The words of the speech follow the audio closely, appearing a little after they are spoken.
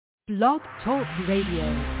Blog Talk Radio.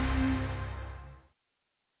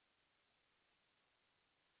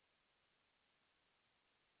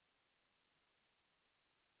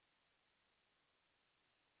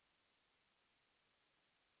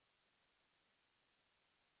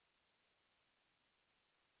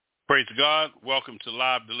 Praise God. Welcome to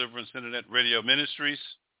Live Deliverance Internet Radio Ministries.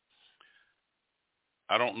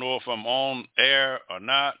 I don't know if I'm on air or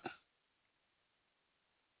not.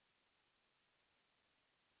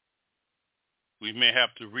 We may have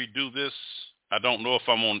to redo this. I don't know if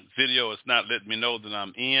I'm on video. It's not letting me know that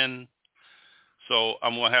I'm in. So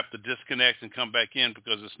I'm going to have to disconnect and come back in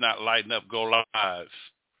because it's not lighting up Go Live.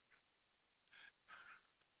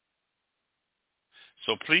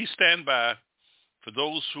 So please stand by. For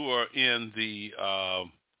those who are in the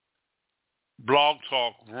Blog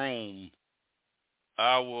Talk room,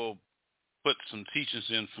 I will put some teachings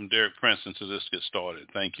in from Derek Prince until this gets started.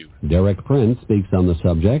 Thank you. Derek Prince speaks on the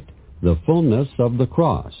subject, The Fullness of the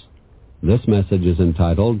Cross. This message is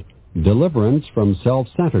entitled, Deliverance from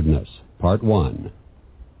Self-Centeredness, Part 1.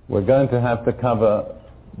 We're going to have to cover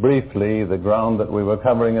briefly the ground that we were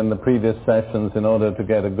covering in the previous sessions in order to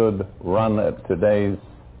get a good run at today's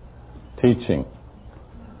teaching.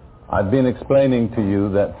 I've been explaining to you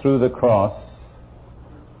that through the cross,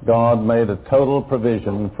 God made a total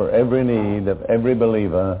provision for every need of every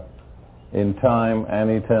believer in time and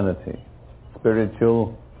eternity.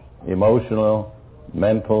 Spiritual, emotional,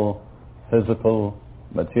 mental, physical,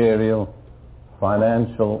 material,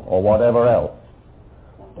 financial, or whatever else.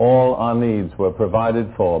 All our needs were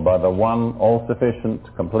provided for by the one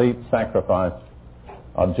all-sufficient, complete sacrifice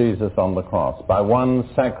of Jesus on the cross. By one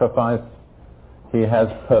sacrifice, He has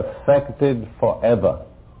perfected forever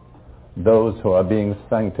those who are being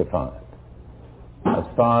sanctified. As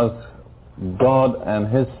far as God and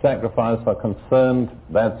His sacrifice are concerned,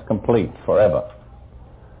 that's complete forever.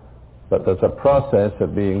 But there's a process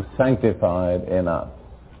of being sanctified in us.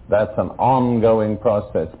 That's an ongoing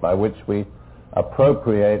process by which we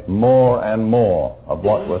appropriate more and more of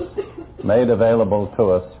what was made available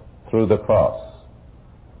to us through the cross.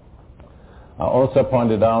 I also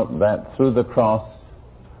pointed out that through the cross,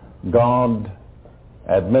 God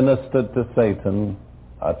administered to Satan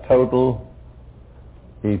a total,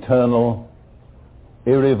 eternal,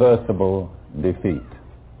 irreversible defeat.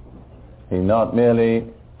 He not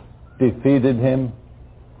merely defeated him,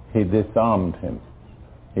 he disarmed him.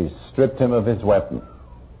 He stripped him of his weapon.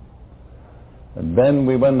 And then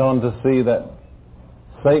we went on to see that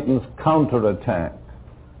Satan's counterattack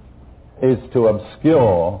is to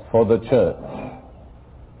obscure for the church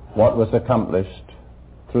what was accomplished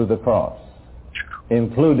through the cross,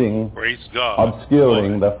 including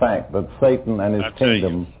obscuring the fact that Satan and his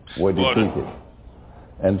kingdom were defeated.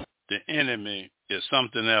 And the enemy is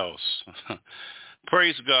something else.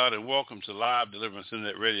 Praise God and welcome to Live Deliverance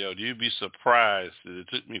Internet Radio. You'd be surprised that it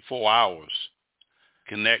took me 4 hours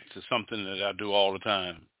to connect to something that I do all the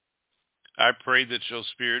time. I pray that your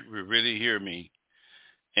spirit will really hear me.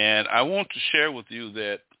 And I want to share with you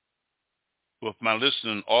that with my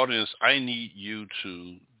listening audience, I need you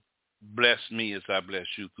to bless me as I bless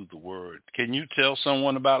you through the word. Can you tell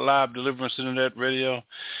someone about Live Deliverance Internet Radio?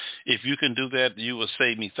 If you can do that, you will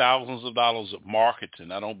save me thousands of dollars of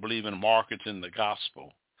marketing. I don't believe in marketing the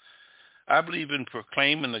gospel. I believe in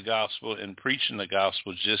proclaiming the gospel and preaching the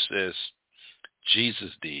gospel just as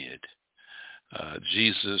Jesus did.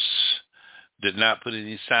 Jesus did not put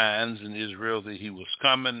any signs in Israel that he was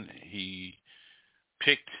coming. He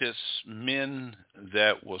picked his men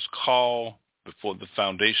that was called before the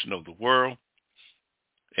foundation of the world,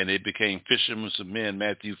 and they became fishermen of men,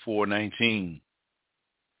 Matthew 4:19.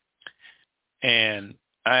 And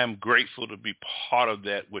I am grateful to be part of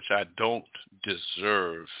that, which I don't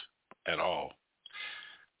deserve at all.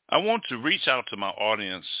 I want to reach out to my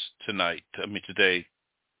audience today.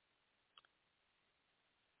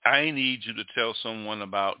 I need you to tell someone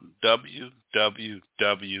about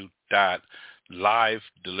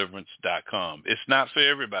www.livedeliverance.com. It's not for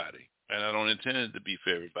everybody, and I don't intend it to be for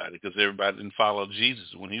everybody because everybody didn't follow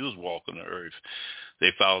Jesus when he was walking the earth.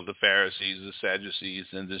 They followed the Pharisees, the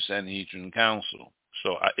Sadducees, and the Sanhedrin Council.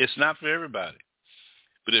 So it's not for everybody.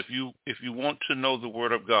 But if you want to know the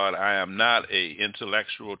Word of God, I am not an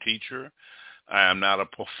intellectual teacher. I am not a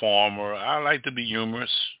performer. I like to be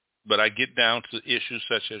humorous. But I get down to issues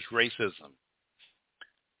such as racism.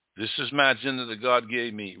 This is my agenda that God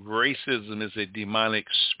gave me. Racism is a demonic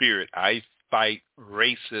spirit. I fight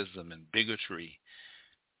racism and bigotry.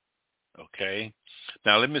 Okay?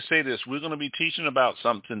 Now, let me say this. We're going to be teaching about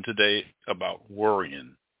something today about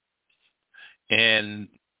worrying. And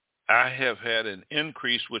I have had an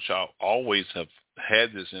increase, which I always have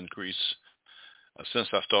had this increase since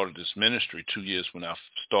I started this ministry 2 years when I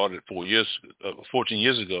started 14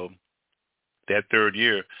 years ago. That third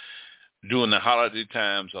year, during the holiday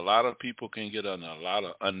times, a lot of people can get under a lot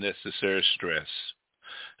of unnecessary stress.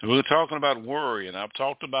 And we're talking about worry, and I've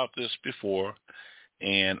talked about this before,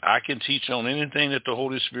 and I can teach on anything that the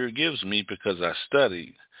Holy Spirit gives me because I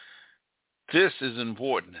studied. This is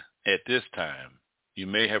important at this time. You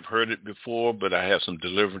may have heard it before, but I have a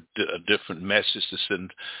different message to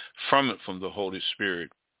send from the Holy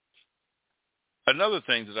Spirit. Another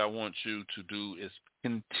thing that I want you to do is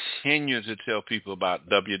continue to tell people about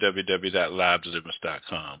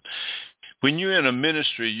www.livedeliverance.com. When you're in a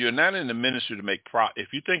ministry, you're not in the ministry to make profit.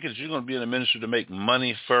 If you think that you're going to be in a ministry to make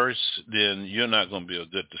money first, then you're not going to be a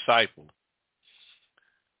good disciple.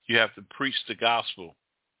 You have to preach the gospel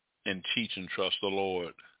and teach and trust the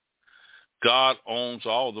Lord. God owns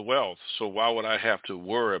all the wealth, so why would I have to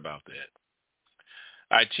worry about that?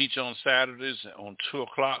 I teach on Saturdays on 2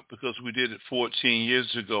 o'clock because we did it 14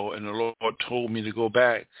 years ago, and the Lord told me to go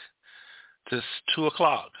back to 2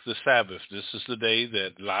 o'clock, the Sabbath. This is the day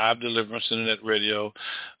that Live Deliverance Internet Radio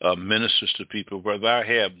ministers to people, whether I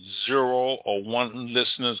have 0 or 1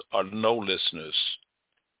 listeners or no listeners.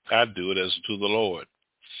 I do it as to the Lord.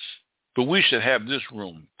 But we should have this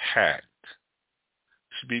room packed. It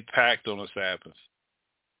should be packed on a Sabbath,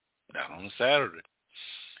 not on a Saturday.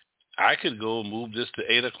 I could go move this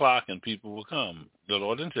to 8 o'clock and people will come. The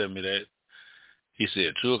Lord didn't tell me that. He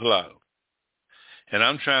said 2 o'clock. And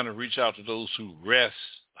I'm trying to reach out to those who rest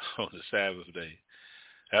on the Sabbath day.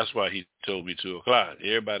 That's why he told me 2 o'clock.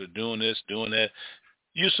 Everybody doing this, doing that.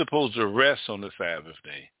 You're supposed to rest on the Sabbath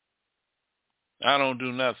day. I don't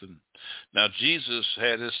do nothing. Now, Jesus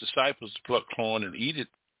had his disciples pluck corn and eat it.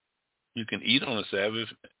 You can eat on the Sabbath.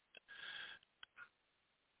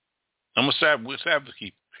 We're Sabbath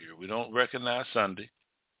keepers here. We don't recognize Sunday.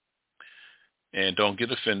 And don't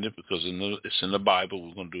get offended because it's in the Bible.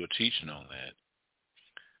 We're going to do a teaching on that.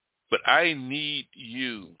 But I need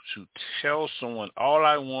you to tell someone, all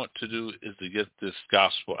I want to do is to get this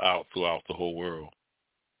gospel out throughout the whole world.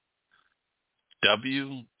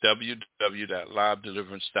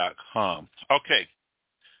 www.livedeliverance.com. Okay,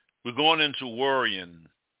 we're going into worrying.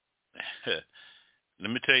 Let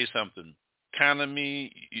me tell you something.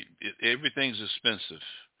 Economy, everything's expensive.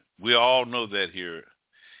 We all know that here.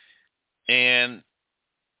 And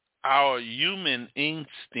our human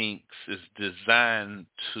instincts is designed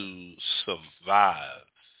to survive.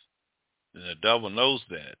 And the devil knows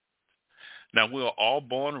that. Now, we are all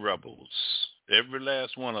born rebels. Every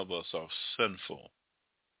last one of us are sinful.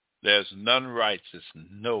 There's none righteous,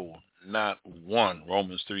 no, not one,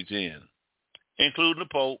 Romans 3:10, including the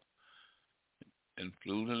Pope,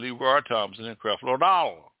 including Leroy Thompson and Creflo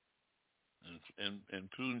Dollar,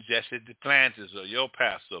 including Jesse Duplantis or your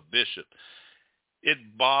pastor or bishop.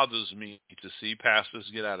 It bothers me to see pastors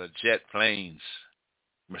get out of jet planes,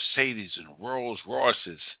 Mercedes and Rolls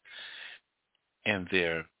Royces, and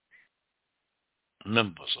their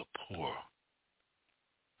members are poor.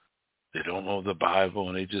 They don't know the Bible,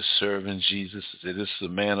 and they just serving Jesus. This is the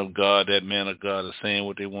man of God. That man of God is saying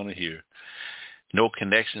what they want to hear. No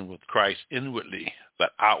connection with Christ inwardly,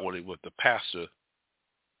 but outwardly with the pastor,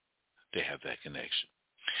 they have that connection.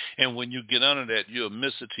 And when you get under that, you'll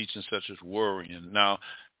miss a teaching such as worrying. Now,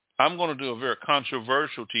 I'm going to do a very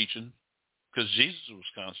controversial teaching because Jesus was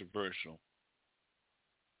controversial.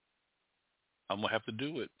 I'm going to have to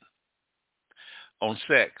do it. On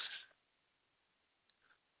sex.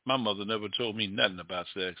 My mother never told me nothing about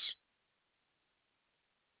sex.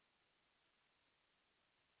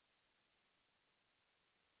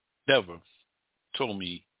 Never told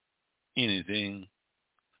me anything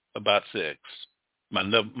about sex.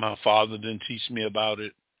 My father didn't teach me about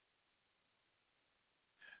it.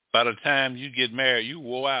 By the time you get married, you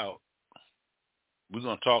wore out. We're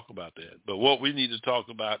going to talk about that. But what we need to talk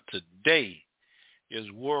about today is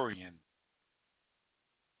worrying.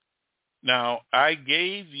 Now, I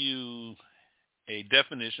gave you a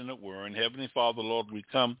definition of worrying. Heavenly Father, Lord, we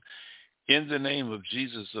come in the name of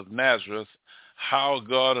Jesus of Nazareth, how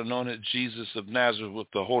God anointed Jesus of Nazareth with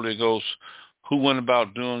the Holy Ghost, who went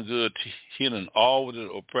about doing good, healing all the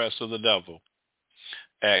oppressed of the devil.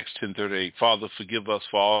 Acts 10:38. Father, forgive us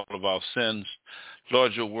for all of our sins.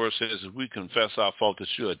 Lord, your word says if we confess our fault,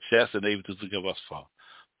 that you are just and able to forgive us for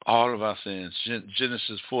all of our sins.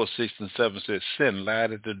 Genesis 4:6-7 says, sin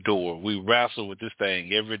lied at the door. We wrestle with this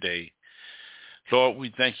thing every day. Lord, we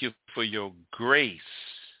thank you for your grace.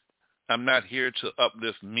 I'm not here to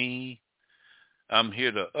uplift me. I'm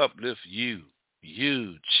here to uplift you.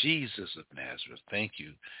 You, Jesus of Nazareth. Thank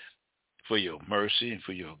you for your mercy and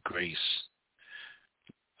for your grace.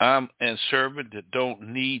 I'm a servant that don't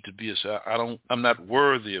need to be a servant. I'm not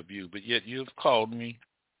worthy of you, but yet you've called me.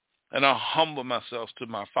 And I humble myself to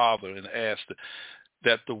my Father and ask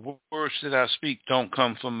that the words that I speak don't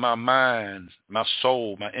come from my mind, my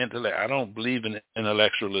soul, my intellect. I don't believe in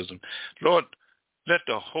intellectualism. Lord, let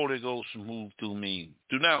the Holy Ghost move through me.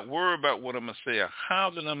 Do not worry about what I'm going to say or how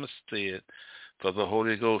that I'm going to say it, for the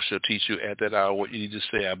Holy Ghost shall teach you at that hour what you need to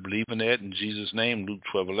say. I believe in that in Jesus' name, Luke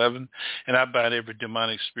 12:11. And I bind every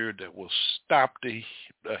demonic spirit that will stop the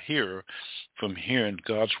hearer from hearing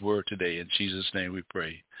God's word today. In Jesus' name we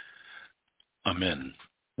pray. Amen.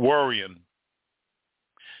 Worrying.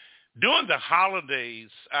 During the holidays,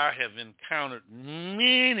 I have encountered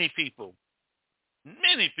many people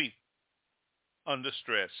under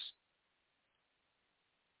stress.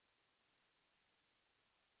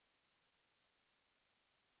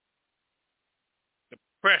 The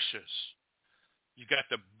pressures. You got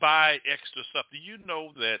to buy extra stuff. Do you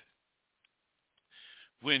know that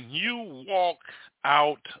when you walk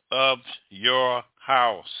out of your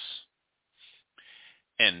house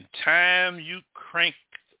and time you crank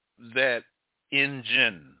that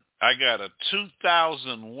engine, I got a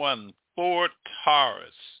 2001 Ford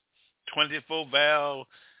Taurus, 24-valve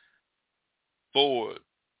Ford,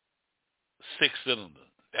 6-cylinder.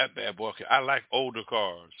 That bad boy. I like older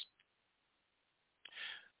cars.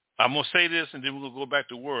 I'm going to say this, and then we're going to go back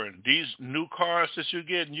to worrying. These new cars that you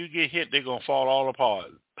get, and you get hit, they're going to fall all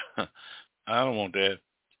apart. I don't want that.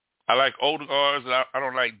 I like older cars, and I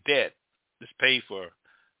don't like debt. It's paid for.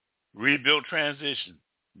 Rebuilt transmission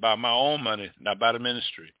by my own money, not by the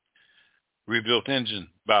ministry. Rebuilt engine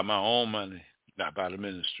by my own money, not by the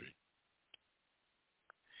ministry.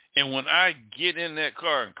 And when I get in that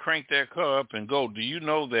car and crank that car up and go, do you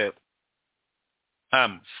know that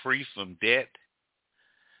I'm free from debt?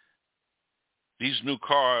 These new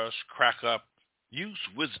cars crack up. Use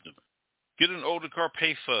wisdom. Get an older car,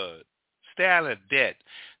 pay for it. Stay out of debt.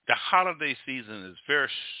 The holiday season is very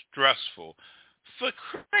stressful for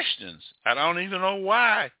Christians. I don't even know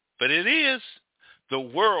why, but it is. The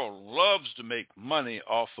world loves to make money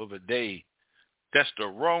off of a day. That's the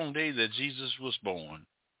wrong day that Jesus was born.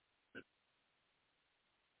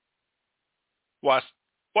 Watch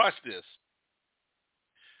this.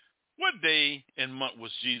 What day and month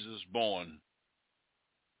was Jesus born?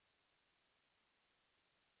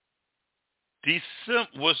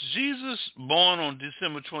 Was Jesus born on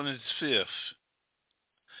December 25th?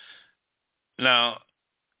 Now,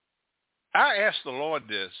 I asked the Lord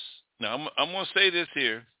this. Now, I'm going to say this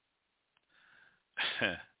here.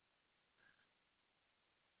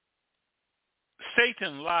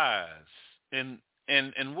 Satan lies, and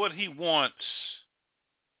what he wants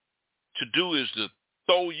to do is to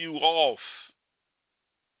throw you off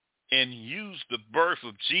and use the birth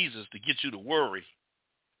of Jesus to get you to worry.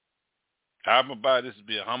 How I'm going to buy this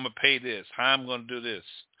bill? How I'm going to pay this? How I'm going to do this?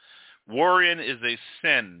 Worrying is a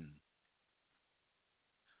sin.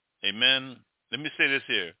 Amen. Let me say this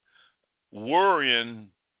here. Worrying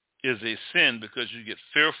is a sin because you get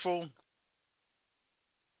fearful.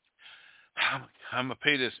 How I'm going to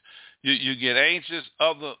pay this? You get anxious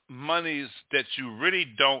of the monies that you really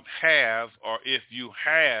don't have, or if you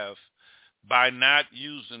have, by not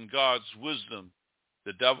using God's wisdom,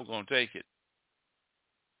 the devil going to take it.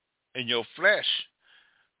 And your flesh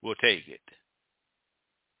will take it.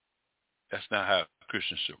 That's not how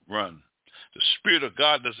Christians should run. The Spirit of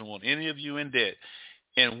God doesn't want any of you in debt.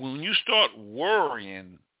 And when you start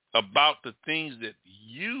worrying about the things that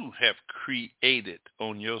you have created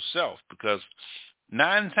on yourself, because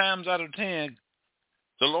 9 times out of 10,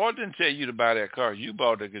 the Lord didn't tell you to buy that car. You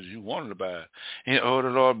bought it because you wanted to buy it. And, the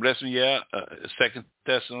Lord bless me. Yeah, 2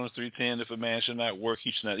 Thessalonians 3:10, if a man shall not work,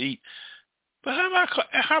 he shall not eat. But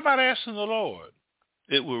how about asking the Lord?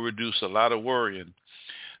 It will reduce a lot of worrying.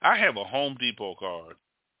 I have a Home Depot card.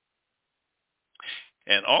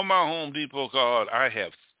 And on my Home Depot card, I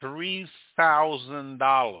have $3,000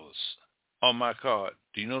 on my card.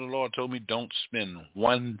 Do you know the Lord told me don't spend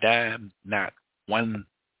one dime, not one.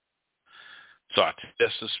 So I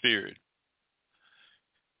test the spirit.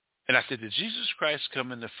 And I said, did Jesus Christ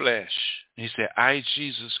come in the flesh? And he said, I,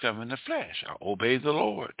 Jesus, come in the flesh. I obeyed the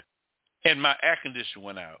Lord. And my air conditioner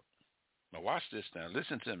went out. Now watch this now.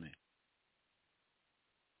 Listen to me.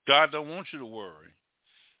 God don't want you to worry.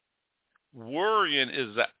 Worrying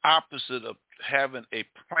is the opposite of having a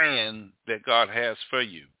plan that God has for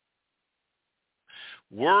you.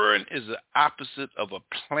 Worrying is the opposite of a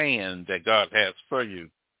plan that God has for you.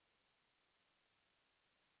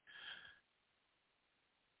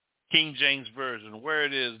 King James Version, where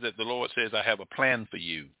it is that the Lord says, I have a plan for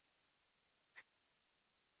you.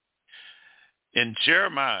 In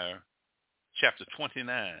Jeremiah chapter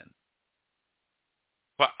 29,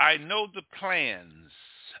 for I know the plans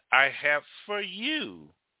I have for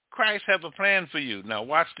you. Christ have a plan for you. Now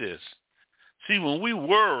watch this. See, when we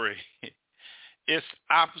worry, it's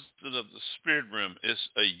opposite of the spirit realm. It's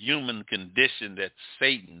a human condition that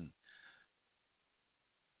Satan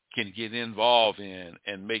can get involved in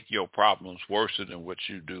and make your problems worse than what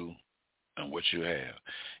you do and what you have.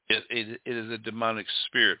 It is a demonic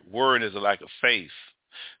spirit. Worrying is a lack of faith.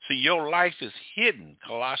 See, your life is hidden,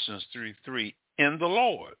 Colossians 3:3, in the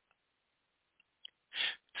Lord.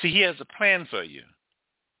 See, he has a plan for you.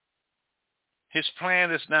 His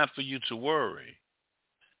plan is not for you to worry.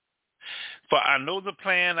 For I know the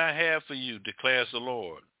plan I have for you, declares the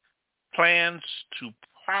Lord. Plans to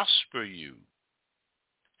prosper you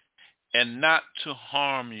and not to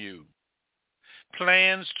harm you.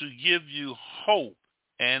 Plans to give you hope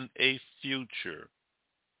and a future.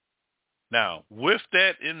 Now, with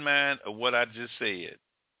that in mind of what I just said,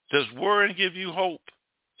 does worrying give you hope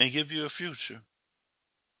and give you a future?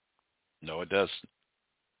 No, it doesn't.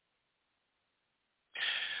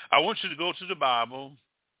 I want you to go to the Bible,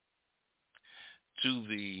 to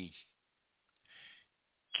the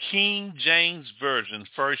King James Version,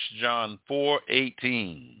 1 John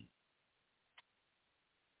 4:18.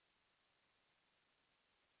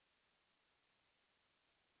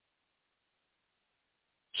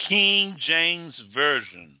 King James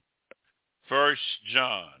Version, 1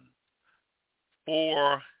 John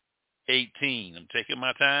 4:18. I'm taking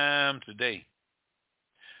my time today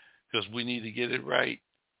because we need to get it right.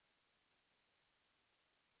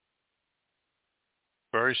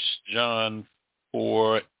 1 John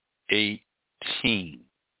 4:18.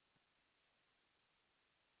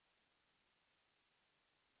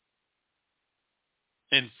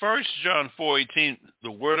 In 1 John 4:18,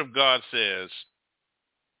 the Word of God says,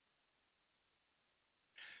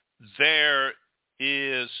 there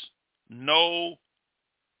is no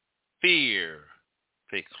fear.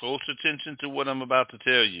 Pay close attention to what I'm about to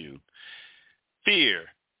tell you.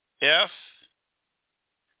 Fear. F-E-A-R.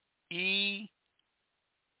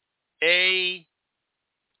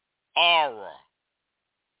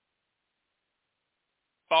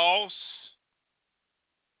 False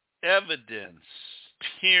evidence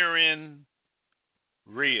appearing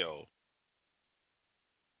real.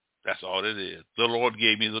 That's all it is. The Lord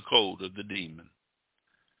gave me the code of the demon.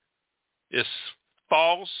 It's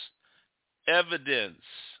false evidence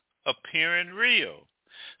appearing real.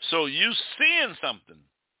 So you seeing something,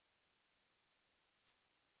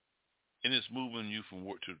 and it's moving you from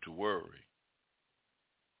to worry.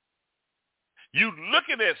 You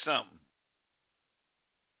looking at something,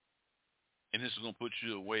 and this is going to put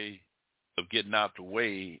you away of getting out the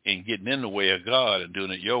way and getting in the way of God and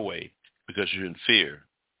doing it your way because you're in fear.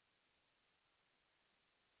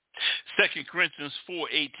 2 Corinthians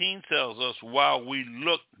 4:18 tells us, while we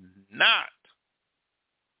look not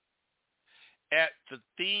at the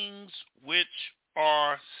things which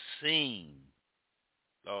are seen.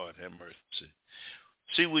 Lord have mercy.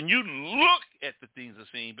 See, when you look at the things are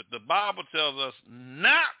seen, but the Bible tells us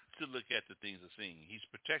not to look at the things are seen. He's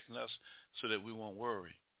protecting us so that we won't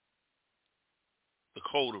worry. The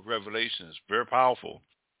code of Revelation is very powerful.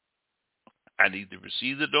 I need to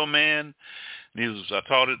receive the domain, neither was I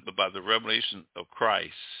taught it, but by the revelation of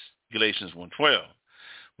Christ. Galatians 1:12.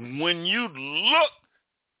 When you look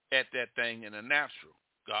at that thing in the natural,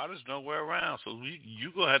 God is nowhere around. So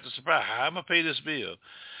you're going to have to surprise. How am I going to pay this bill?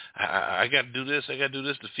 I got to do this. I got to do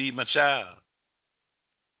this to feed my child.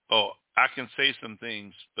 Or I can say some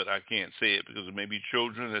things, but I can't say it because there may be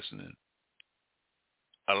children listening.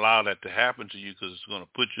 Allow that to happen to you because it's going to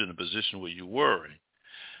put you in a position where you worry.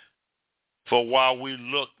 For while we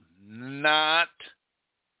look not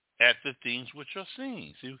at the things which are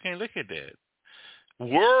seen. See, we can't look at that.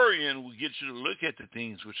 Worrying will get you to look at the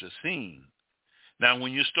things which are seen. Now,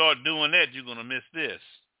 when you start doing that, you're going to miss this.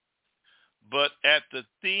 But at the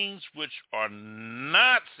things which are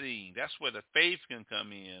not seen, that's where the faith can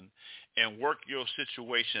come in and work your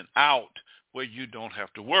situation out where you don't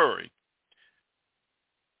have to worry.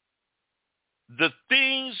 The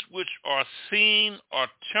things which are seen are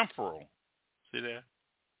temporal. See that?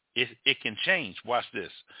 It can change. Watch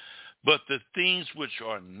this. But the things which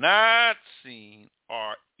are not seen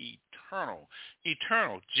are eternal.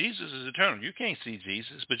 Eternal. Jesus is eternal. You can't see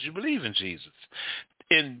Jesus, but you believe in Jesus.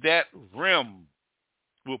 In that realm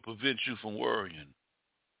will prevent you from worrying.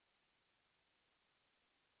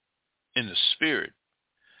 In the spirit.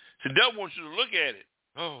 The devil wants you to look at it.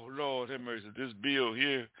 Oh, Lord, have mercy. This bill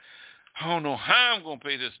here. I don't know how I'm going to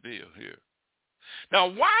pay this bill here. Now,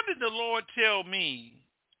 why did the Lord tell me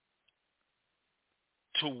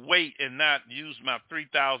to wait and not use my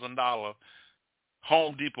 $3,000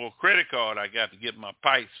 Home Depot credit card I got to get my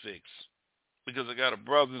pipes fixed because I got a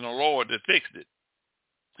brother in the Lord that fixed it.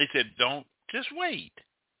 He said, don't, just wait.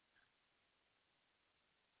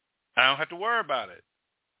 I don't have to worry about it.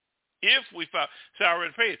 If we found, so I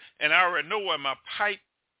already paid, and I already know where my pipe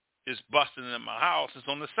is busting in my house. It's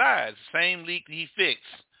on the side, same leak he fixed.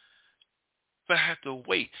 But I have to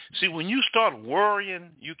wait. See, when you start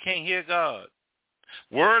worrying, you can't hear God.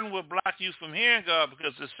 Worrying will block you from hearing God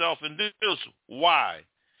because it's self-induced. Why?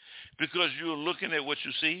 Because you're looking at what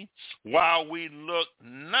you see. While we look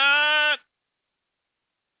not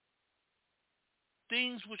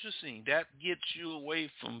things which are seen, that gets you away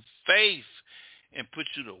from faith and puts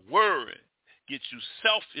you to worry, gets you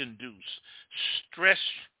self-induced. Stress.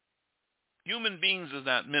 Human beings are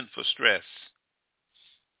not meant for stress.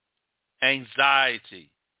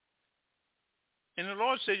 Anxiety. And the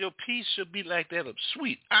Lord said, your peace should be like that of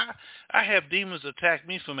sweet. I have demons attack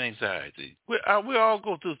me from anxiety. We all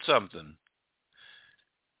go through something.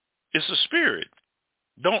 It's a spirit.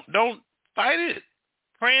 Don't fight it.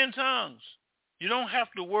 Pray in tongues. You don't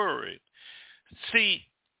have to worry. See,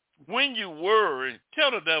 when you worry,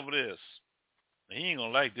 tell the devil this. He ain't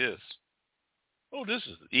going to like this. Oh, this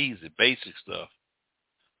is easy, basic stuff.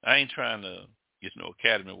 I ain't trying to get no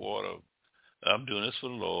Academy water. I'm doing this for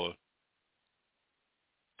the Lord.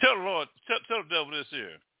 Tell the Lord, tell the devil this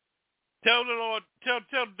here. Tell the Lord, tell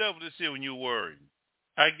the devil this here when you're worried.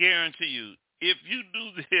 I guarantee you, if you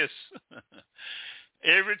do this,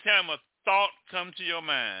 every time a thought comes to your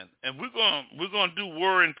mind, and we're gonna do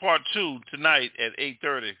worrying part 2 tonight at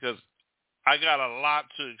 8:30 because I got a lot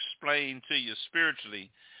to explain to you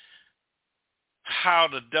spiritually how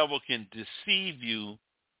the devil can deceive you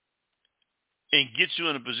and get you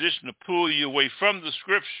in a position to pull you away from the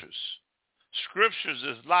scriptures. Scriptures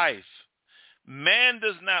is life. Man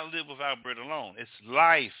does not live without bread alone. It's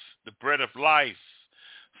life, the bread of life,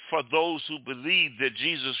 for those who believe that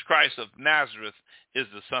Jesus Christ of Nazareth is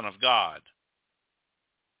the Son of God.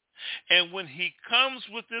 And when he comes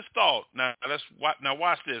with this thought, now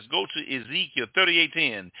watch this. Go to Ezekiel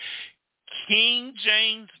 38:10. King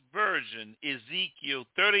James Version, Ezekiel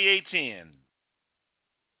 38:10.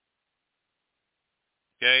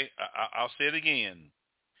 Okay, I'll say it again.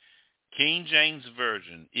 King James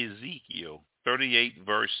Version, Ezekiel 38,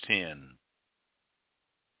 verse 10.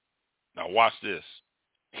 Now watch this.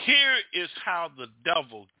 Here is how the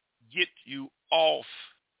devil gets you off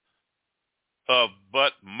of,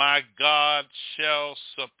 but my God shall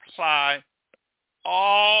supply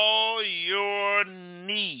all your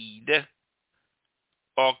need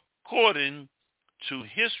according to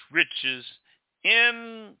his riches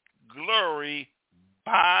in glory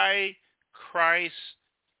by Christ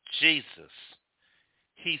Jesus.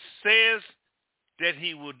 He says that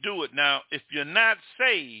he will do it. Now, if you're not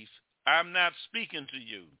saved, I'm not speaking to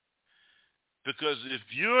you. Because if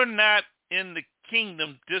you're not in the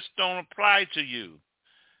kingdom, this don't apply to you.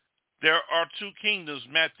 There are 2 kingdoms,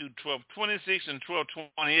 Matthew 12:26 and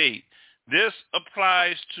 12:28. This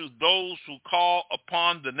applies to those who call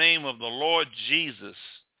upon the name of the Lord Jesus.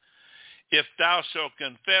 If thou shalt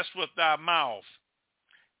confess with thy mouth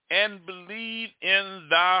and believe in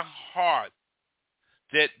thy heart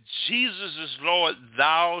that Jesus is Lord,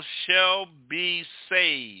 thou shalt be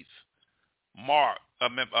saved.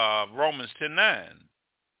 Romans 10:9.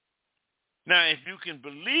 Now, if you can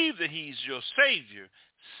believe that he's your Savior,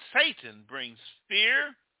 Satan brings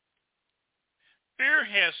fear. Fear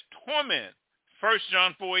has torment, 1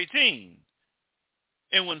 John 4:18.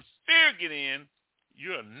 And when fear get in,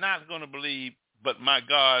 you're not going to believe, but my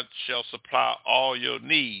God shall supply all your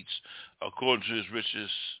needs according to his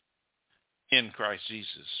riches in Christ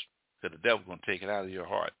Jesus. So the devil's going to take it out of your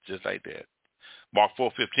heart just like that. Mark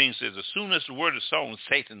 4:15 says, as soon as the word is sown,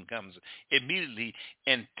 Satan comes immediately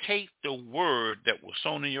and take the word that was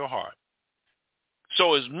sown in your heart.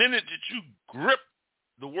 So as minute that you grip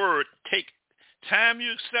the word, take time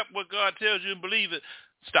you accept what God tells you and believe it,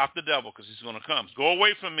 stop the devil because he's going to come. Go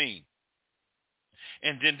away from me.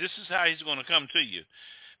 And then this is how he's going to come to you,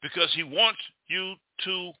 because he wants you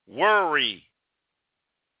to worry.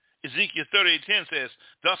 Ezekiel 38:10 says,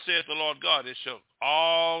 thus saith the Lord God, it shall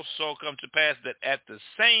also come to pass that at the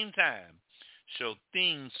same time shall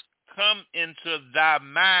things come into thy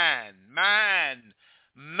mind,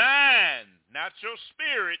 not your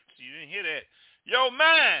spirit, you didn't hear that, your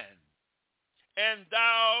mind, and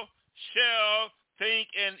thou shalt think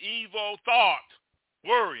an evil thought.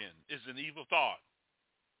 Worrying is an evil thought.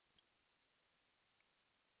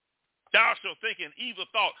 Thou shalt think an evil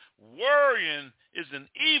thought. Worrying is an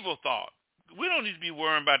evil thought. We don't need to be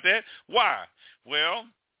worrying about that. Why? Well,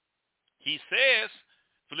 he says,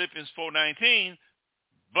 Philippians 4:19,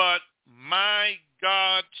 but my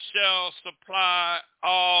God shall supply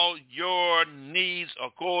all your needs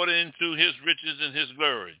according to his riches and his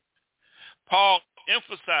glory. Paul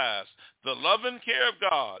emphasized the loving care of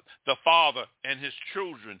God, the Father, and his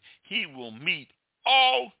children. He will meet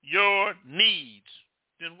all your needs.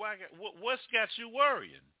 Then what's got you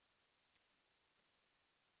worrying?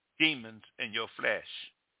 Demons and your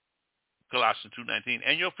flesh. Colossians 2:19,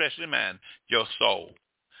 and your fleshly mind, your soul.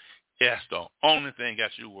 That's the only thing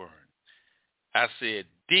got you worrying. I said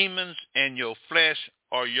demons and your flesh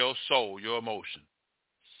or your soul, your emotion.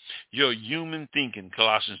 Your human thinking,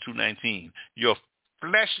 Colossians 2:19. Your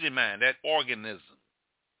fleshly mind, that organism.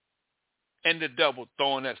 And the devil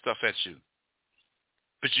throwing that stuff at you.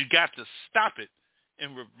 But you got to stop it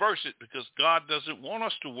and reverse it because God doesn't want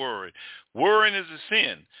us to worry. Worrying is a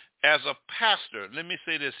sin. As a pastor, let me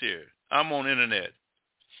say this here. I'm on the internet.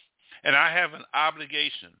 And I have an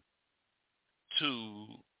obligation to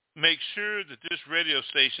make sure that this radio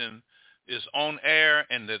station is on air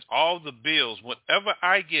and that all the bills, whatever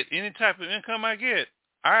I get, any type of income I get,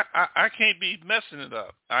 I can't be messing it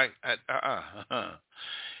up.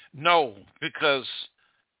 No, because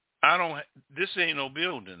this ain't no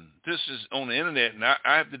building. This is on the internet, and I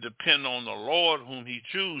have to depend on the Lord whom he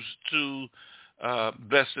chooses to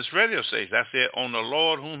bless this radio station. I said on the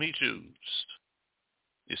Lord whom he chooses,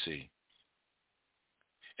 you see.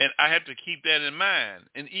 And I have to keep that in mind.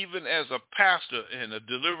 And even as a pastor and a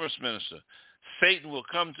deliverance minister, Satan will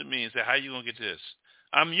come to me and say, how you going to get this?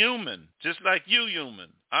 I'm human, just like you human.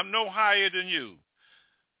 I'm no higher than you.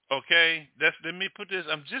 Okay? Let me put this.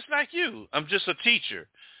 I'm just like you. I'm just a teacher.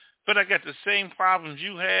 But I got the same problems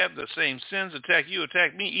you have, the same sins attack you,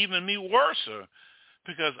 attack me, even me worse.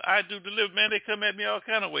 Because I do deliver. Man, they come at me all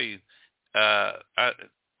kind of ways.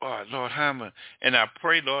 Lord, and I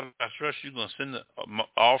pray, Lord, I trust you're going to send the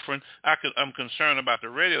offering. I'm concerned about the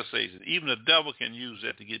radio station. Even the devil can use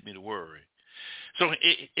that to get me to worry. So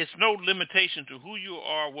it's no limitation to who you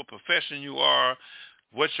are, what profession you are,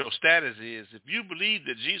 what your status is. If you believe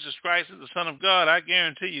that Jesus Christ is the Son of God, I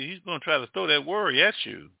guarantee you he's going to try to throw that worry at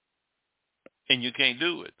you. And you can't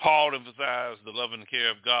do it. Paul emphasized the loving care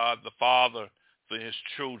of God, the Father, for his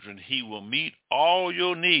children. He will meet all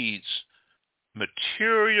your needs,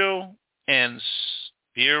 material and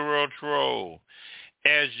spiritual,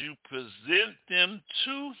 as you present them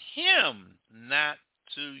to him, not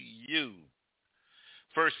to you.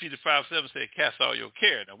 1 Peter 5:7 said, cast all your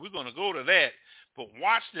care. Now, we're going to go to that, but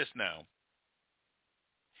watch this now.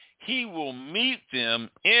 He will meet them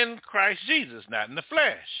in Christ Jesus, not in the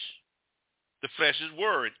flesh. The flesh is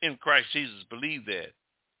word in Christ Jesus. Believe that.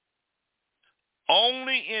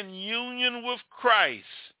 Only in union with Christ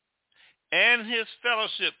and his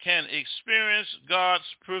fellowship can experience God's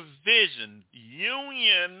provision.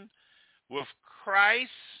 Union with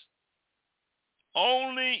Christ,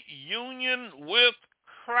 only union with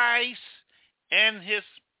Christ and his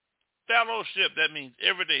fellowship. That means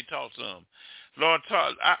every day talk to him. Lord,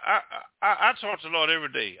 I talk to the Lord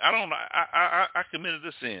every day. I committed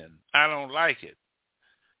a sin. I don't like it.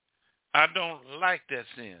 I don't like that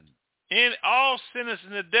sin. In all sin is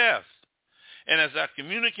in the death. And as I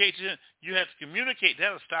communicate to him, you have to communicate.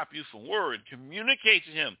 That'll stop you from worrying. Communicate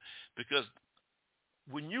to him, because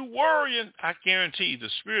when you worrying, I guarantee you the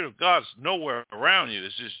Spirit of God's nowhere around you.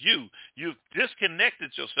 It's just you. You've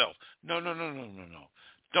disconnected yourself. No.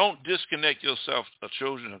 Don't disconnect yourself, the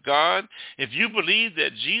children of God. If you believe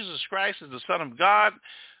that Jesus Christ is the Son of God,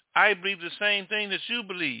 I believe the same thing that you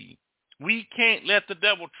believe. We can't let the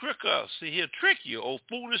devil trick us. See, he'll trick you, oh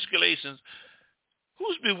foolish Galatians.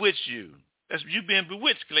 Who's bewitched you? That's you being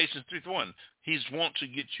bewitched, Galatians 3:1. He's want to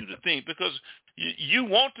get you to think, because you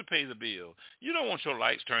want to pay the bill. You don't want your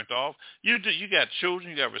lights turned off. You got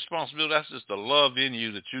children, you got responsibility. That's just the love in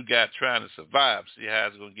you that you got trying to survive. See how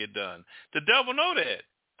it's going to get done. The devil know that.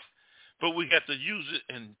 But we have to use it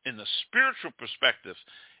in the spiritual perspective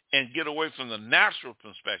and get away from the natural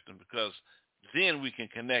perspective, because then we can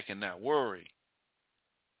connect and not worry.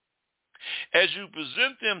 As you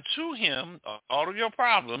present them to him, all of your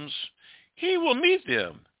problems, he will meet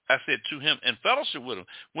them. I said to him and fellowship with him.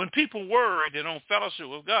 When people worry, they don't fellowship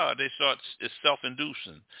with God. They start, it's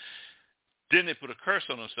self-inducing. Then they put a curse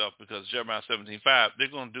on themselves, because Jeremiah 17:5, they're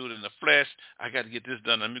going to do it in the flesh. I got to get this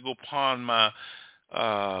done. Let me go pawn my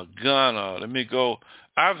gun, or let me go.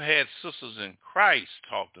 I've had sisters in Christ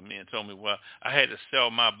talk to me and told me, well, I had to sell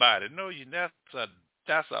my body. No,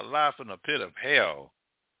 that's a lie from the pit of hell.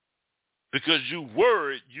 Because you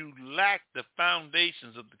worried, you lack the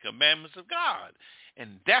foundations of the commandments of God.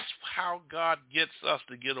 And that's how God gets us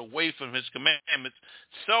to get away from his commandments.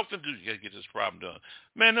 Self-induced. You got to get this problem done.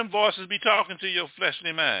 Man, them voices be talking to your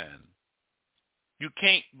fleshly mind. You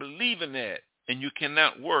can't believe in that, and you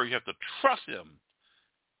cannot worry. You have to trust him.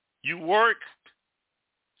 You work,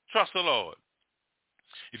 trust the Lord.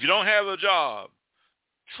 If you don't have a job,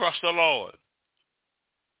 trust the Lord.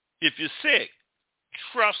 If you're sick,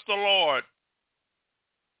 trust the Lord.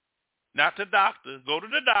 Not the doctor. Go to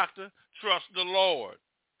the doctor. Trust the Lord.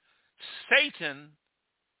 Satan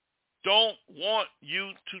don't want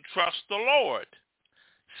you to trust the Lord.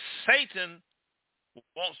 Satan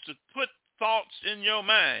wants to put thoughts in your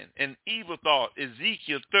mind, an evil thought.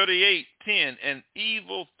 Ezekiel 38:10, an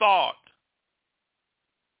evil thought.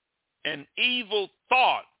 An evil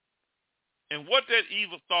thought. And what that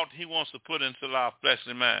evil thought he wants to put into our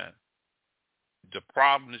fleshly mind? The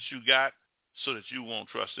problem that you got so that you won't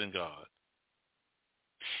trust in God.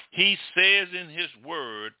 He says in his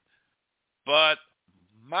word, but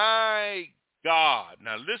my God.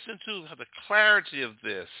 Now listen to the clarity of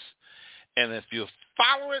this. And if you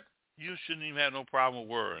follow it, you shouldn't even have no problem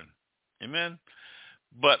with worrying. Amen?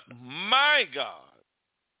 But my God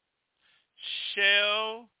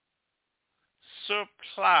shall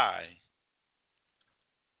supply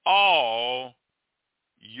all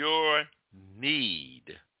your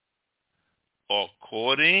need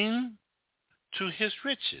according to his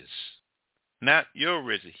riches. Not your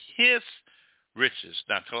riches, his riches.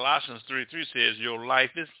 Now Colossians 3:3 says your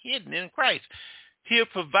life is hidden in Christ. He'll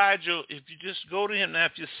provide you if you just go to him. Now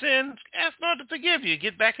if you sin, ask God to forgive you.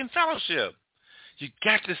 Get back in fellowship. You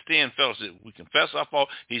got to stay in fellowship. We confess our fault.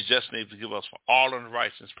 He's just able to forgive us for all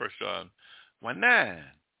unrighteousness. 1 John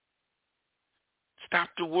 1:9. Stop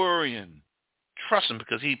the worrying. Trust him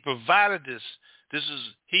because he provided this.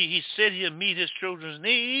 He said he'll meet his children's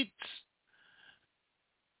needs.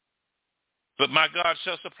 But my God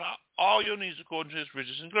shall supply all your needs according to his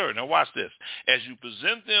riches and glory. Now watch this. As you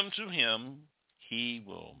present them to him, he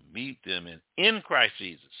will meet them in Christ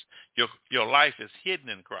Jesus. Your life is hidden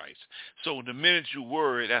in Christ. So the minute you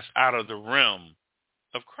worry, that's out of the realm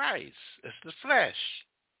of Christ. It's the flesh.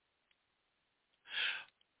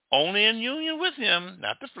 Only in union with him,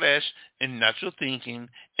 not the flesh, and not your thinking,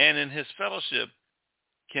 and in his fellowship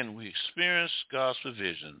can we experience God's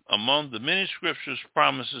provision. Among the many scriptures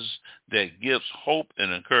promises that gives hope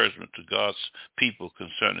and encouragement to God's people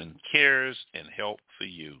concerning cares and help for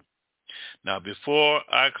you. Now, before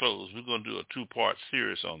I close, we're going to do a two-part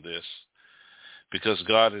series on this because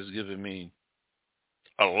God has given me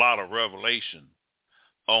a lot of revelation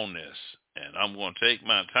on this. And I'm going to take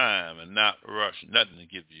my time and not rush nothing to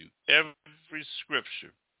give you every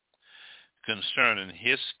scripture concerning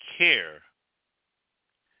his care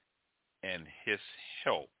and his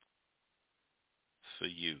help for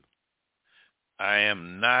you. I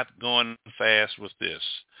am not going fast with this.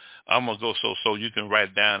 I'm going to go so you can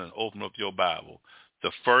write down and open up your Bible.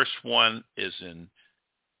 The first one is in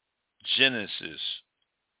Genesis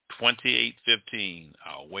 28:15.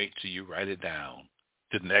 I'll wait till you write it down.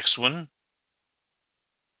 The next one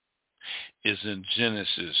is in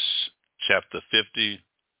Genesis chapter 50,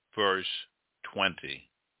 verse 20.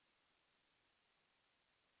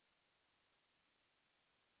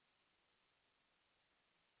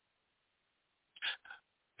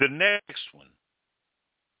 The next one,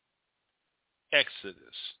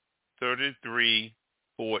 Exodus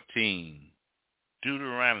 33:14.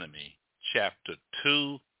 Deuteronomy chapter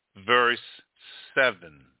 2, verse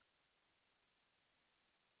 7.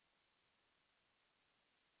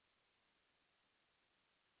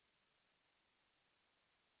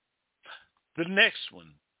 The next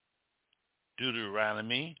one,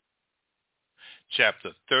 Deuteronomy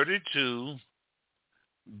chapter 32,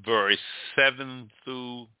 verse 7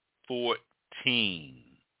 through 14.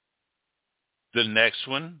 The next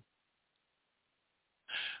one,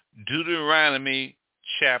 Deuteronomy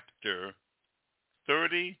chapter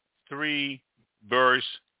 33,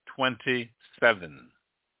 verse 27.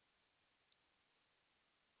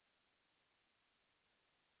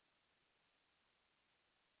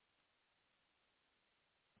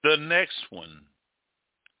 The next one,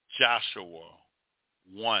 Joshua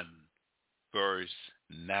 1, verse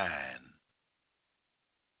 9.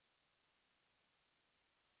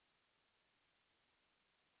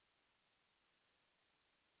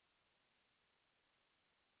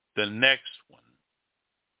 The next one,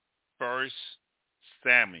 1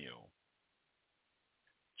 Samuel,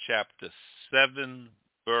 chapter 7,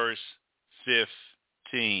 verse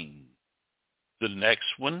 15. The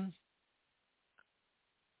next one,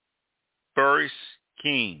 1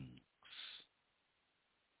 Kings,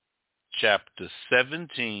 chapter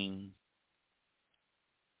 17,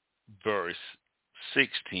 verse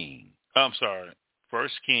 16. I'm sorry, 1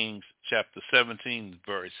 Kings chapter 17,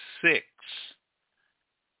 verse 6,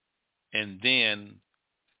 and then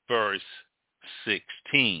verse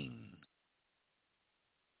 16.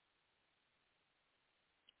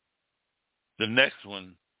 The next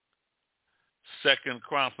one, 2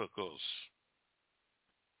 Chronicles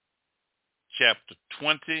chapter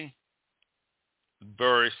 20,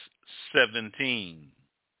 verse 17.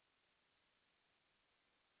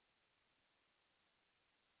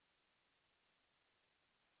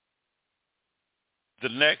 The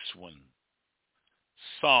next one,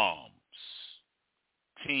 Psalms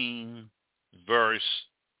 10, verse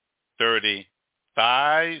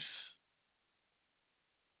 35.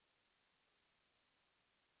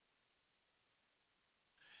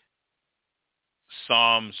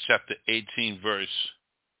 Psalms chapter 18, verse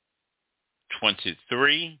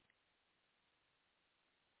 23.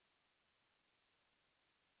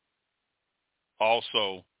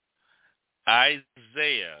 Also,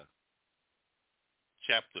 Isaiah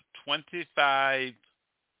chapter 25,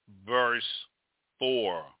 verse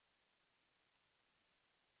 4.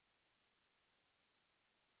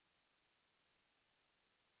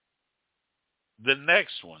 The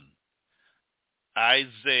next one,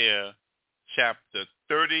 Isaiah chapter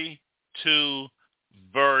 32,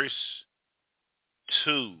 verse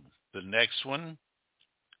 2. The next one,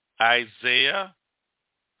 Isaiah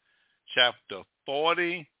chapter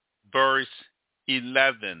 40, verse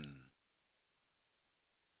 11.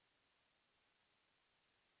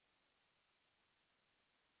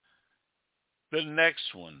 The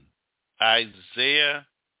next one, Isaiah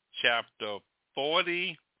chapter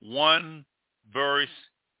 41, verse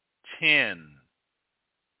 10.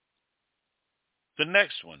 The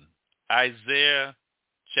next one, Isaiah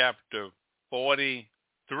chapter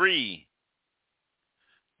 43,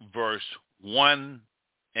 verse 1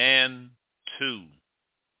 and 2.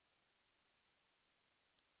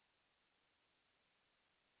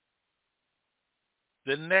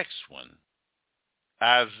 The next one,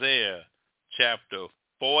 Isaiah chapter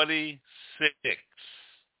 46,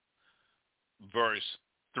 verse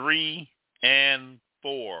 3 and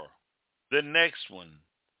 4. The next one,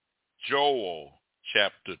 Joel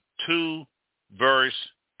chapter 2, verse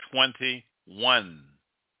 21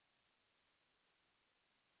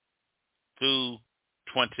 through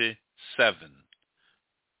 27.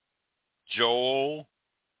 Joel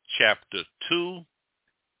chapter 2,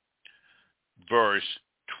 verse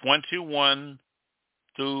 21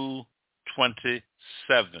 through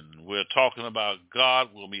 27. We're talking about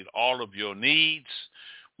God will meet all of your needs.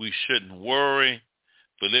 We shouldn't worry.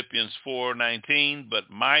 Philippians 4:19, but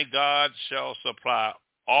my God shall supply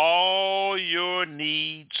all your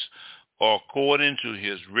needs according to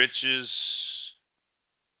his riches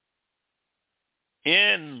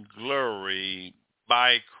in glory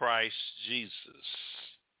by Christ Jesus.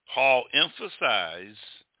 Paul emphasized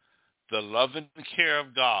the loving care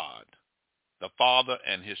of God, the Father,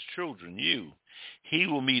 and his children, you. He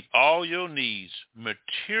will meet all your needs,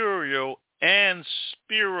 material and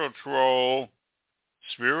spiritual,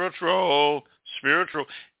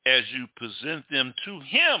 as you present them to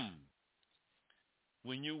him.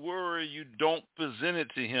 When you worry, you don't present it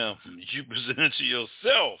to him. You present it to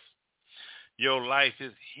yourself. Your life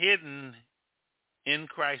is hidden in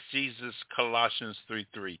Christ Jesus, Colossians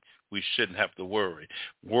 3:3. We shouldn't have to worry.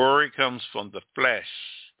 Worry comes from the flesh,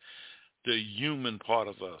 the human part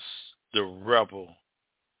of us, the rebel.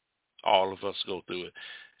 All of us go through it.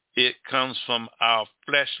 It comes from our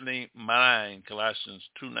fleshly mind, Colossians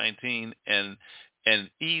 2:19, and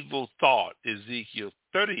an evil thought, Ezekiel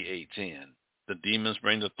 38:10. The demons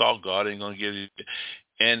bring the thought, God ain't going to give you.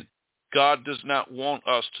 And God does not want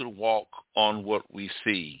us to walk on what we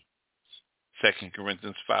see. 2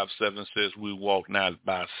 Corinthians 5:7 says we walk not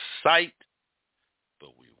by sight,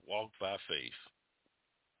 but we walk by faith.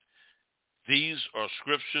 These are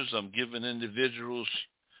scriptures I'm giving individuals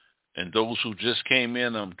and those who just came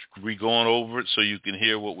in. I'm re-going over it so you can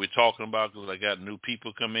hear what we're talking about, because I got new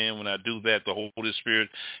people come in. When I do that, the Holy Spirit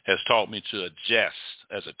has taught me to adjust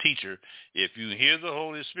as a teacher. If you hear the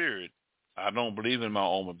Holy Spirit, I don't believe in my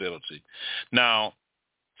own ability. Now,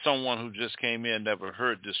 someone who just came in never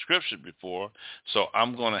heard this scripture before, so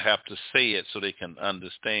I'm going to have to say it so they can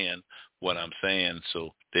understand what I'm saying,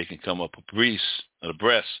 so they can come up abreast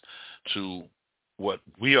to what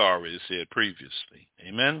we already said previously.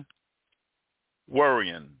 Amen?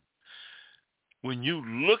 Worrying. When you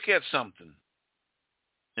look at something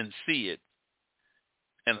and see it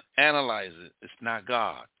and analyze it, it's not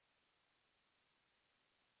God.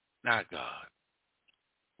 Not God.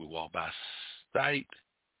 We walk by sight,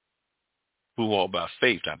 We walk by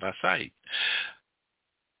faith, not by sight.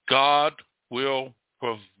 God will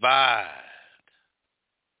provide.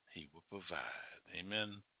 He will provide.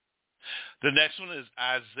 Amen. The next one is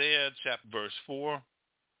Isaiah chapter verse 4.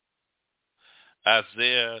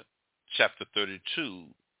 Isaiah chapter 32,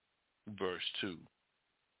 verse 2.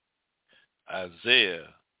 Isaiah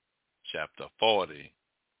chapter 40,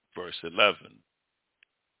 verse 11.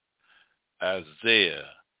 Isaiah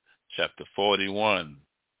chapter 41,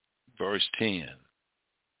 verse 10.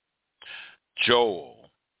 Joel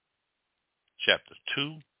chapter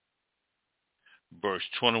 2, verse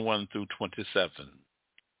 21 through 27.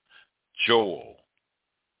 Joel,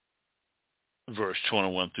 verse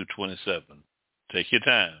 21 through 27. Take your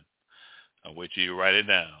time. I'll wait till you write it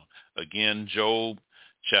down. Again, Joel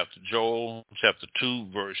chapter 2,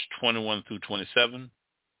 verse 21 through 27.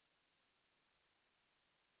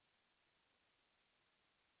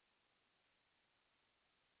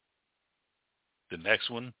 The next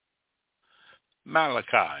one,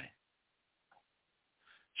 Malachi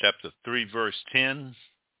chapter 3, verse 10.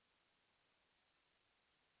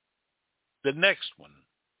 The next one,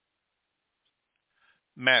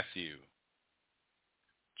 Matthew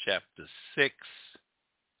chapter 6,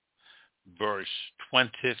 verse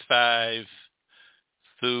 25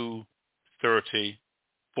 through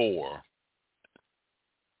 34.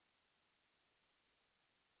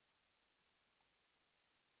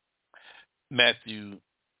 Matthew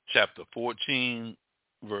chapter 14,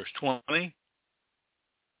 verse 20,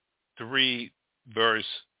 3, verse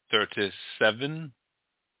 37.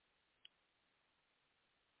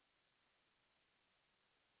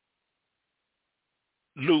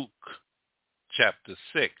 Luke chapter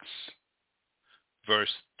 6, verse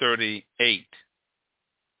 38.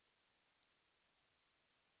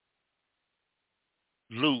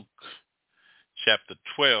 Luke chapter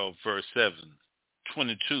 12, verse 7.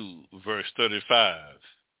 22, verse 35.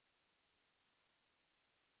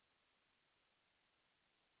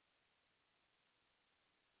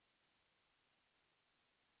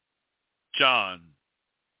 John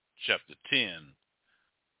chapter 10,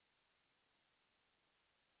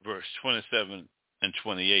 verse 27 and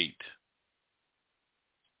 28.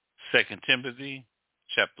 2 Timothy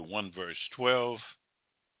chapter 1, verse 12.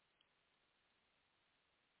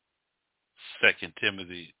 2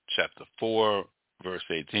 Timothy chapter 4, verse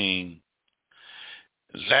 18.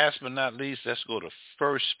 Last but not least, let's go to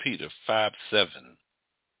 1 Peter 5, 7.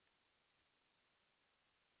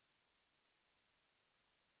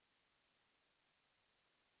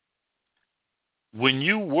 When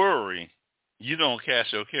you worry, you don't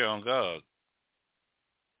cast your care on God.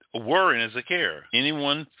 Worrying is a care.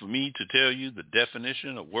 Anyone for me to tell you the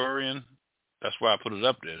definition of worrying? That's why I put it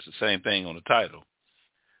up there. It's the same thing on the title.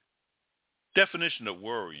 Definition of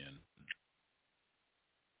worrying.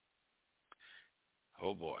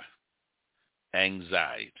 Oh boy.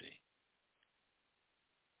 Anxiety,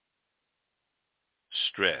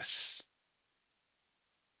 stress,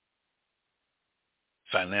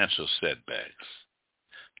 financial setbacks,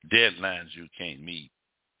 deadlines you can't meet,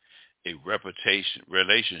 a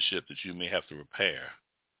relationship that you may have to repair,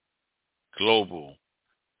 global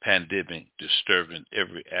pandemic disturbing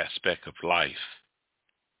every aspect of life,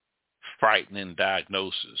 frightening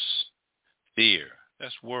diagnosis, fear.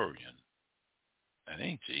 That's worrying. That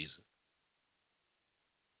ain't Jesus.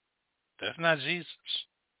 That's not Jesus.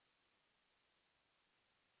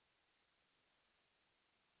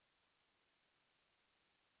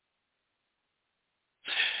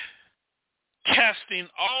 Casting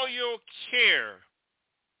all your care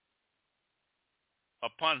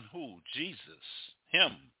upon who? Jesus.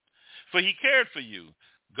 Him. For he cared for you.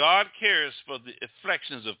 God cares for the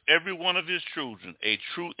afflictions of every one of his children, a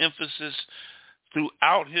true emphasis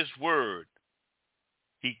throughout his word.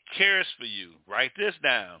 He cares for you. Write this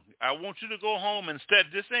down. I want you to go home and study.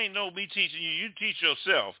 This ain't no me teaching you. You teach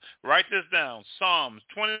yourself. Write this down. Psalms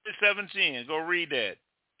 27:10. Go read that.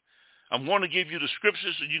 I'm going to give you the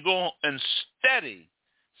scriptures so you go and study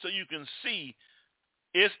so you can see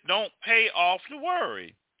it don't pay off to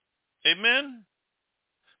worry. Amen?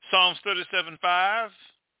 Psalms 37:5.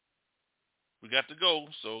 We got to go,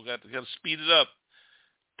 so got to speed it up.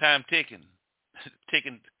 Time ticking.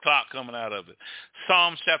 Ticking clock coming out of it.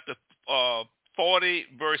 Psalms chapter 40,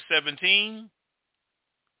 verse 17.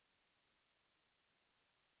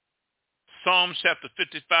 Psalms chapter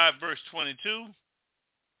 55, verse 22.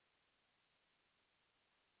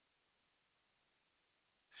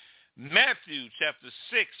 Matthew chapter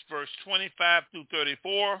 6, verse 25 through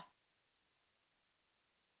 34.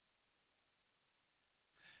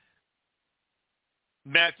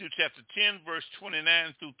 Matthew chapter 10, verse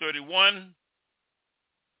 29 through 31.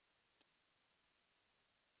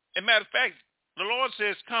 As a matter of fact, the Lord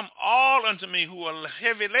says, come all unto me who are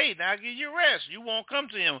heavy laden. I'll give you rest. You won't come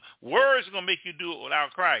to him. Words are going to make you do it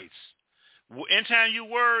without Christ. Anytime you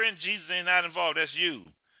worry and Jesus ain't not involved, that's you.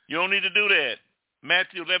 You don't need to do that.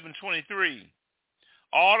 Matthew 11:23.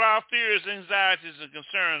 All our fears, anxieties, and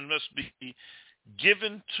concerns must be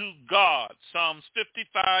given to God. Psalms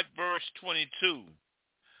 55, verse 22.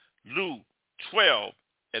 Luke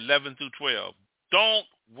 12:11-12. Don't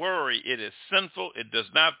worry. It is sinful. It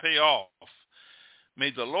does not pay off.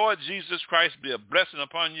 May the Lord Jesus Christ be a blessing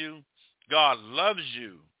upon you. God loves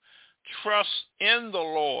you. Trust in the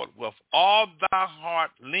Lord with all thy heart.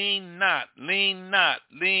 Lean not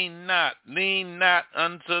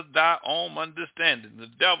unto thy own understanding. The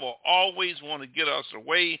devil always want to get us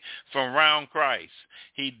away from around Christ.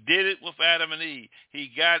 He did it with Adam and Eve. He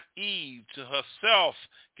got Eve to herself,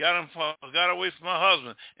 got away from her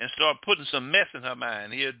husband, and started putting some mess in her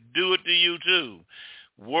mind. He'll do it to you too.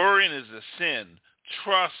 Worrying is a sin.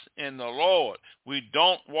 Trust in the Lord. We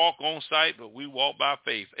don't walk on sight, but we walk by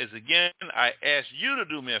faith. As again, I ask you to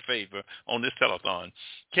do me a favor on this telethon.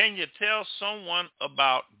 Can you tell someone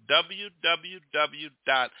about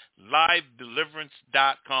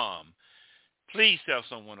www.livedeliverance.com? Please tell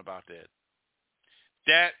someone about that.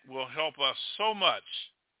 That will help us so much,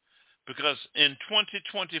 because in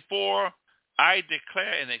 2024, I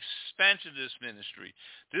declare an expansion of this ministry.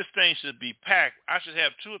 This thing should be packed. I should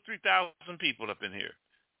have 2,000 or 3,000 people up in here.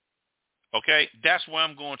 Okay? That's where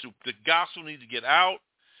I'm going to. The gospel needs to get out.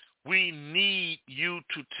 We need you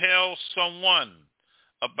to tell someone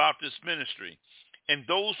about this ministry. And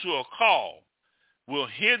those who are called will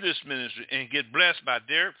hear this ministry and get blessed by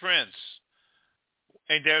Derek Prince.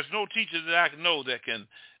 And there's no teacher that I can know that can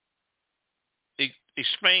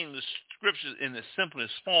explain the scriptures in the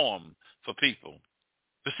simplest form for people.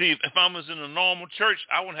 But see, if I was in a normal church,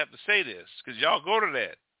 I wouldn't have to say this, because y'all go to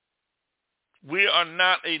that. We are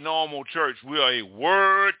not a normal church. We are a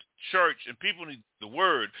word church, and people need the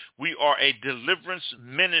word. We are a deliverance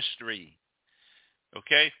ministry.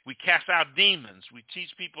 Okay? We cast out demons. We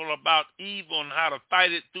teach people about evil and how to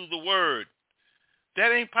fight it through the word.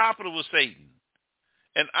 That ain't popular with Satan.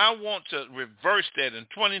 And I want to reverse that. In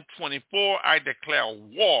 2024, I declare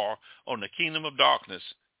war on the kingdom of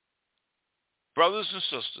darkness. Brothers and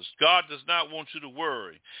sisters, God does not want you to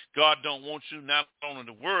worry. God don't want you, not only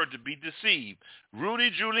the word, to be deceived. Rudy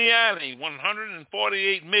Giuliani,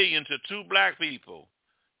 $148 million to 2 black people.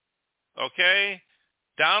 Okay?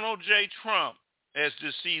 Donald J. Trump has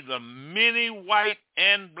deceived the many white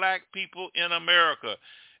and black people in America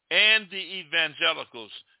and the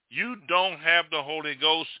evangelicals. You don't have the Holy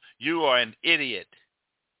Ghost. You are an idiot.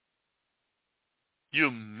 You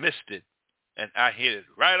missed it. And I hit it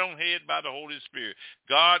right on head by the Holy Spirit.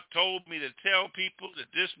 God told me to tell people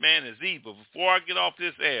that this man is evil. Before I get off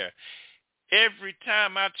this air, every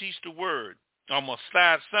time I teach the word, I'm going to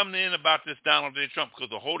slide something in about this Donald J. Trump, because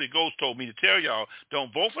the Holy Ghost told me to tell y'all,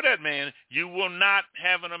 don't vote for that man. You will not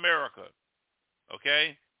have an America.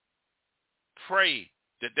 Okay? Pray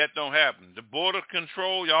that don't happen. The border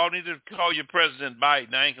control, y'all need to call your President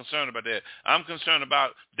Biden. I ain't concerned about that. I'm concerned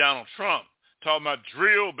about Donald Trump. Talking about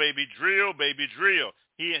drill, baby, drill, baby, drill.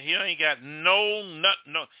 He ain't got no,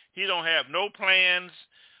 he don't have no plans.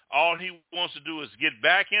 All he wants to do is get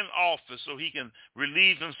back in office so he can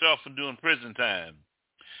relieve himself from doing prison time.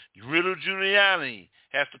 Rudy Giuliani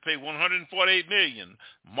has to pay $148 million.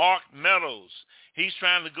 Mark Meadows, he's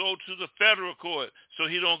trying to go to the federal court so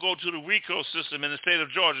he don't go to the RICO system in the state of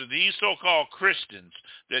Georgia. These so-called Christians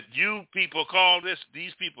that you people call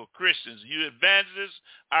these people Christians, you evangelists,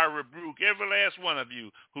 I rebuke every last one of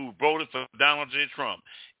you who voted for Donald J. Trump.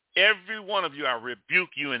 Every one of you, I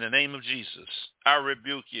rebuke you in the name of Jesus. I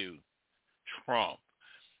rebuke you, Trump.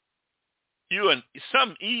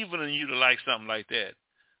 Something evil in you to like something like that.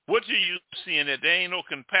 What are you seeing that there ain't no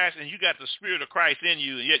compassion? You got the Spirit of Christ in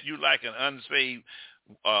you, and yet you like an unsaved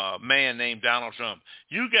man named Donald Trump.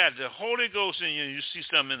 You got the Holy Ghost in you, and you see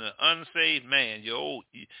something in an unsaved man. You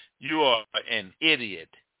are an idiot.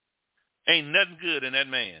 Ain't nothing good in that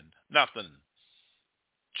man. Nothing.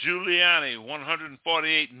 Giuliani,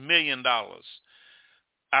 $148 million. The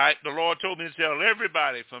Lord told me to tell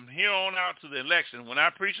everybody from here on out to the election, when I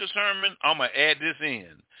preach a sermon, I'm going to add this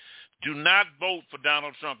in. Do not vote for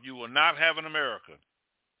Donald Trump. You will not have an America.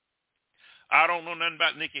 I don't know nothing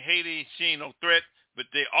about Nikki Haley. She ain't no threat, but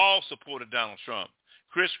they all supported Donald Trump.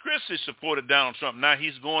 Chris Christie supported Donald Trump. Now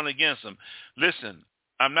he's going against him. Listen,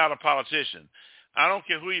 I'm not a politician. I don't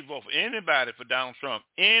care who you vote for. Anybody for Donald Trump.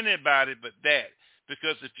 Anybody but that.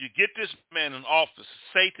 Because if you get this man in office,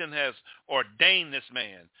 Satan has ordained this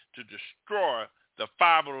man to destroy the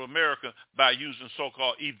fiber of America by using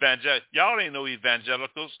so-called evangelicals. Y'all ain't no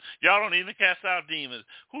evangelicals. Y'all don't even cast out demons.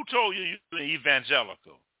 Who told you you're an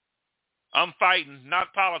evangelical? I'm fighting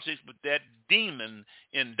not politics, but that demon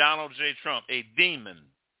in Donald J. Trump, a demon.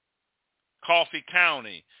 Coffee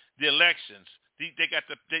County, the elections.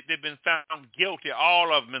 They've been found guilty.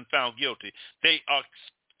 All of them been found guilty. They are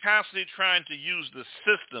constantly trying to use the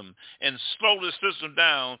system and slow the system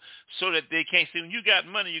down so that they can't see. When you got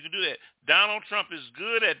money, you can do that. Donald Trump is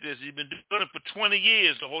good at this. He's been doing it for 20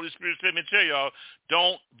 years. The Holy Spirit said me tell y'all,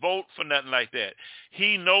 don't vote for nothing like that.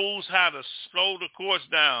 He knows how to slow the courts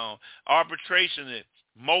down, arbitration,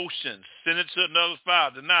 motions, send it to another file,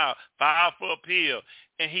 denial, file for appeal.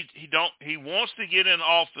 And he wants to get in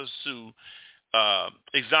office to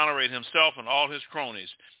exonerate himself and all his cronies.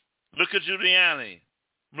 Look at Giuliani.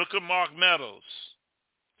 Look at Mark Meadows.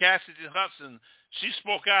 Cassidy Hudson, she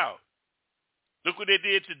spoke out. Look what they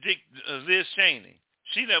did to Liz Cheney.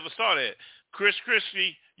 She never saw that. Chris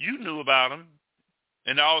Christie, you knew about him.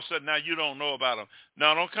 And all of a sudden now you don't know about him.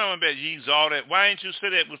 Now don't come back, use all that. Why didn't you say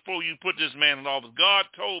that before you put this man in office? God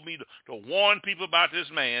told me to warn people about this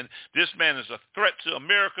man. This man is a threat to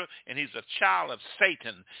America, and he's a child of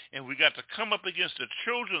Satan. And we got to come up against the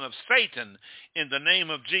children of Satan in the name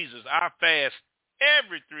of Jesus. I fast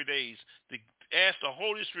every 3 days to ask the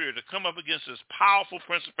Holy Spirit to come up against this powerful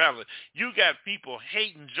principality. You got people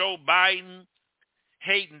hating Joe Biden,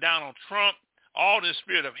 hating Donald Trump, all this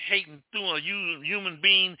spirit of hating through a human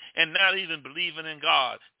being and not even believing in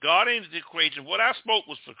God. God ain't the equation. What I spoke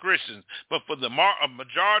was for Christians, but for the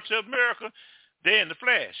majority of America, they're in the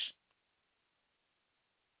flesh.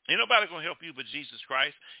 Ain't nobody going to help you but Jesus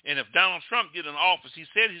Christ. And if Donald Trump get in office, he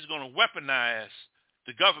said he's going to weaponize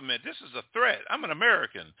the government. This is a threat. I'm an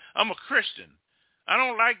American. I'm a Christian. I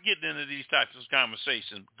don't like getting into these types of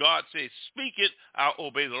conversations. God says, speak it, I'll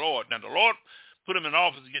obey the Lord. Now, the Lord put him in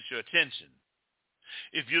office to get your attention.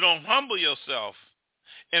 If you don't humble yourself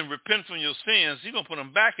and repent from your sins, he's going to put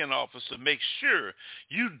him back in office to make sure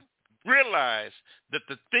you realize that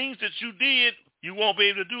the things that you did, you won't be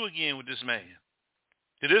able to do again with this man.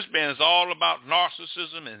 This man is all about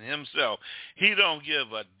narcissism and himself. He don't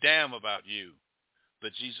give a damn about you,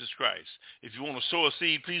 but Jesus Christ. If you want to sow a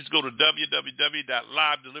seed, please go to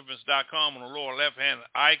www.livedeliverance.com on the lower left-hand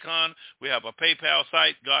icon. We have a PayPal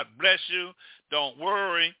site. God bless you. Don't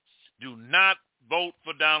worry. Do not vote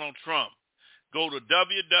for Donald Trump. Go to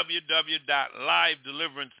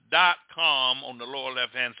www.livedeliverance.com on the lower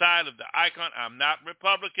left-hand side of the icon. I'm not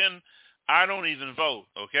Republican. I don't even vote,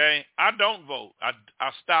 okay? I don't vote. I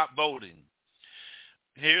stopped voting.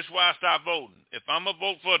 Here's why I stopped voting. If I'm going to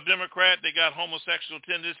vote for a Democrat, they got homosexual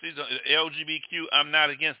tendencies, LGBTQ, I'm not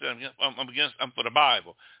against them. I'm for the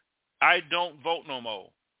Bible. I don't vote no more.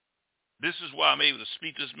 This is why I'm able to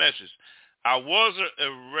speak this message. I was a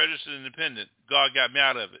registered independent. God got me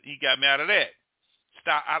out of it. He got me out of that.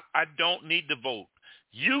 Stop. I don't need to vote.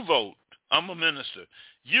 You vote. I'm a minister.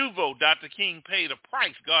 You vote. Dr. King paid a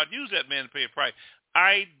price. God used that man to pay a price.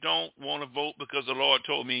 I don't want to vote because the Lord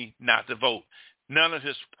told me not to vote. None of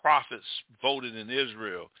his prophets voted in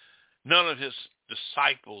Israel. None of his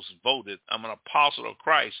disciples voted. I'm an apostle of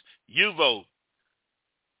Christ. You vote.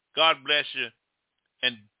 God bless you.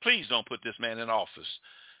 And please don't put this man in office.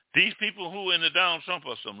 These people who are in the Donald Trump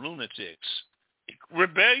are some lunatics.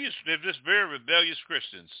 Rebellious. They're just very rebellious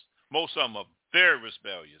Christians. Most of them are very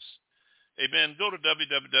rebellious. Amen. Go to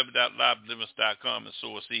www.livedeliverance.com and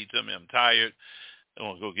sow a seed to me. I'm tired. I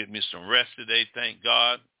want to go get me some rest today. Thank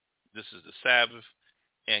God. This is the Sabbath.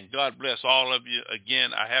 And God bless all of you.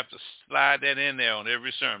 Again, I have to slide that in there on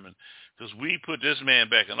every sermon because we put this man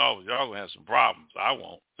back in office. Y'all going to have some problems. I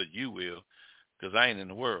won't, but you will because I ain't in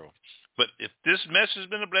the world. But if this message has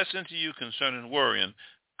been a blessing to you concerning worrying,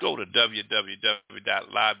 go to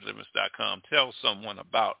www.livedeliverance.com. Tell someone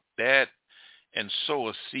about that and sow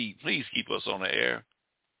a seed. Please keep us on the air.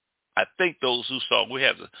 I think those who saw, we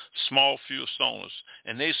have the small few stoners,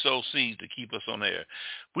 and they sow seeds to keep us on the air.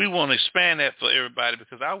 We want to expand that for everybody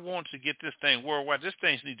because I want to get this thing worldwide. This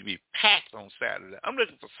thing needs to be packed on Saturday. I'm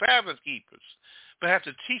looking for Sabbath keepers, but I have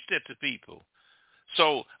to teach that to people.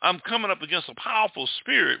 So I'm coming up against a powerful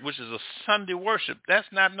spirit, which is a Sunday worship. That's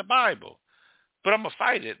not in the Bible. But I'm going to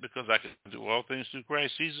fight it because I can do all things through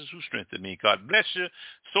Christ Jesus who strengthened me. God bless you.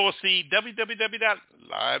 Sow a seed,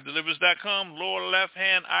 www.livedeliverance.com, lower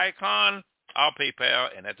left-hand icon, our PayPal,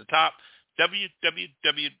 and at the top,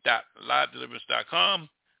 www.livedeliverance.com,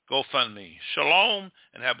 GoFundMe. Shalom,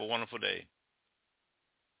 and have a wonderful day.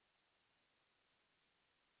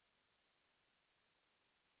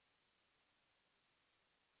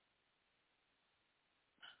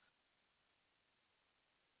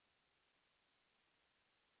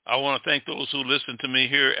 I want to thank those who listen to me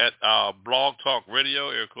here at Blog Talk Radio,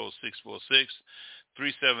 air code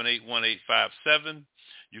 646-378-1857.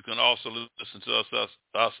 You can also listen to us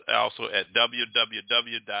also at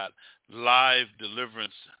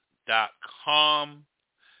www.livedeliverance.com,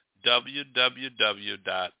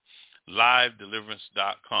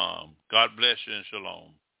 www.livedeliverance.com. God bless you and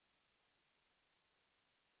shalom.